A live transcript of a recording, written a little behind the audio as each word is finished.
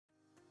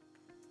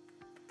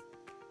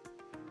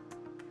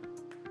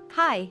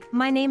Hi,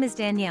 my name is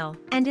Danielle,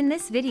 and in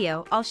this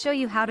video I'll show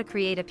you how to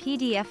create a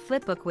PDF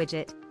Flipbook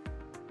widget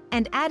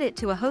and add it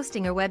to a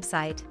hosting or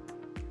website.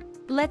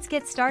 Let's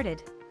get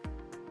started.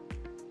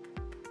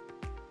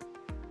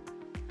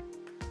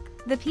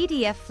 The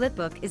PDF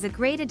Flipbook is a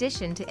great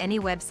addition to any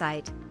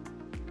website.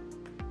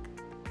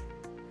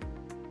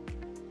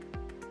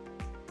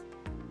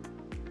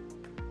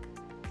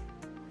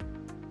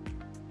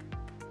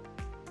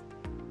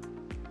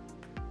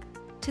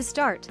 To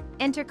start,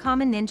 enter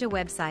Common Ninja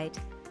website.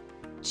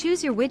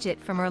 Choose your widget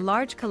from our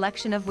large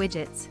collection of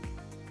widgets.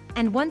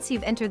 And once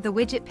you've entered the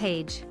widget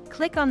page,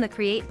 click on the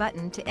Create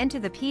button to enter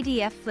the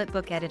PDF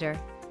Flipbook editor.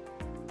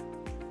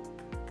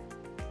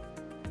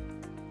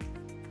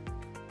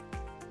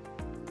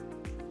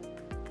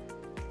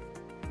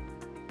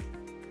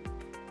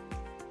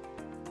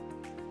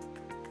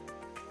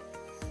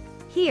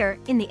 Here,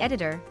 in the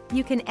editor,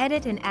 you can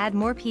edit and add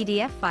more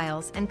PDF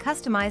files and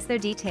customize their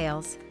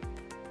details.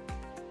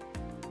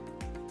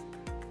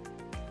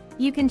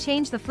 You can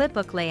change the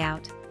flipbook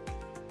layout,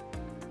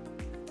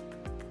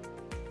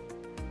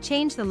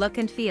 change the look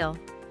and feel,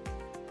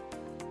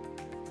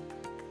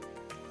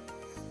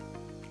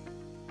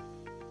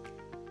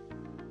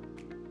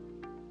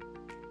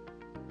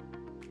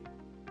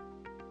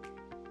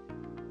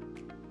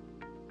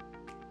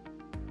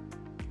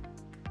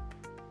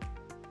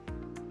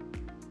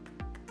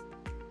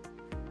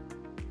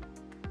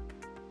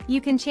 you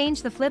can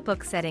change the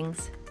flipbook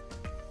settings,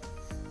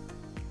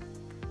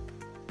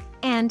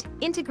 and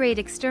integrate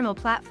external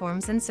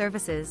platforms and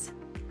services.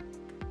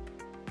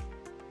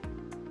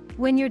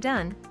 When you're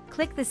done,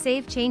 click the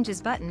Save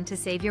Changes button to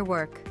save your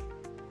work.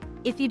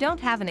 If you don't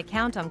have an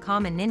account on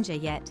Common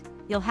Ninja yet,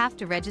 you'll have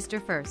to register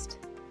first.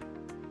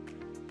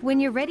 When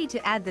you're ready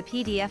to add the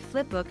PDF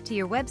Flipbook to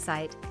your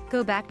website,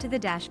 go back to the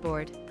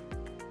dashboard.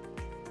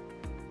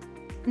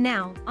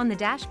 Now, on the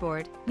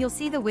dashboard, you'll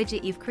see the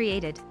widget you've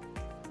created.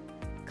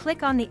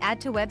 Click on the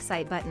Add to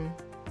Website button.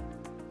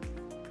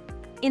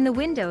 In the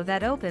window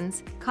that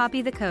opens,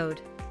 copy the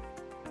code.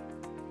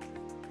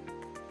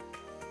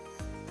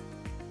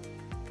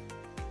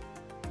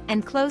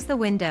 And close the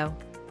window.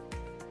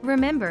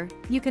 Remember,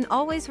 you can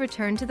always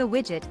return to the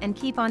widget and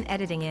keep on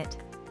editing it.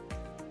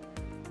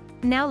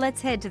 Now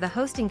let's head to the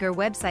Hostinger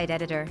website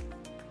editor.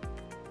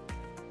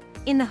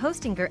 In the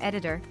Hostinger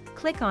editor,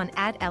 click on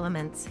Add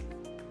Elements.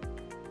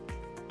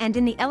 And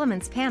in the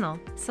Elements panel,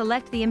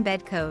 select the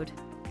embed code.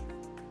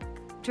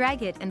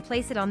 Drag it and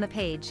place it on the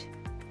page.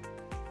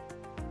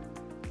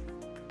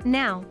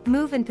 Now,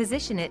 move and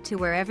position it to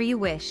wherever you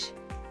wish.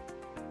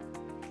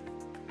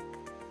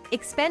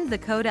 Expand the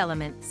code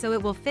element so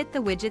it will fit the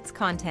widget's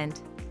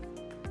content.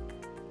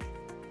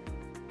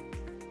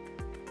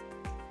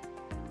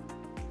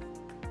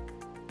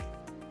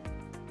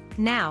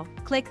 Now,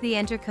 click the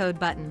Enter Code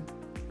button.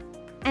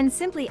 And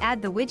simply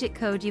add the widget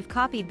code you've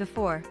copied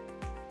before.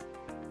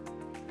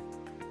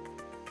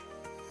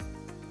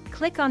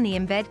 Click on the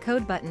Embed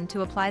Code button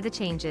to apply the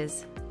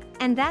changes.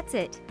 And that's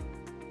it.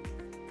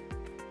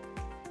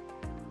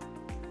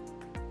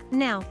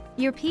 Now,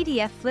 your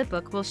PDF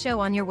Flipbook will show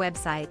on your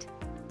website.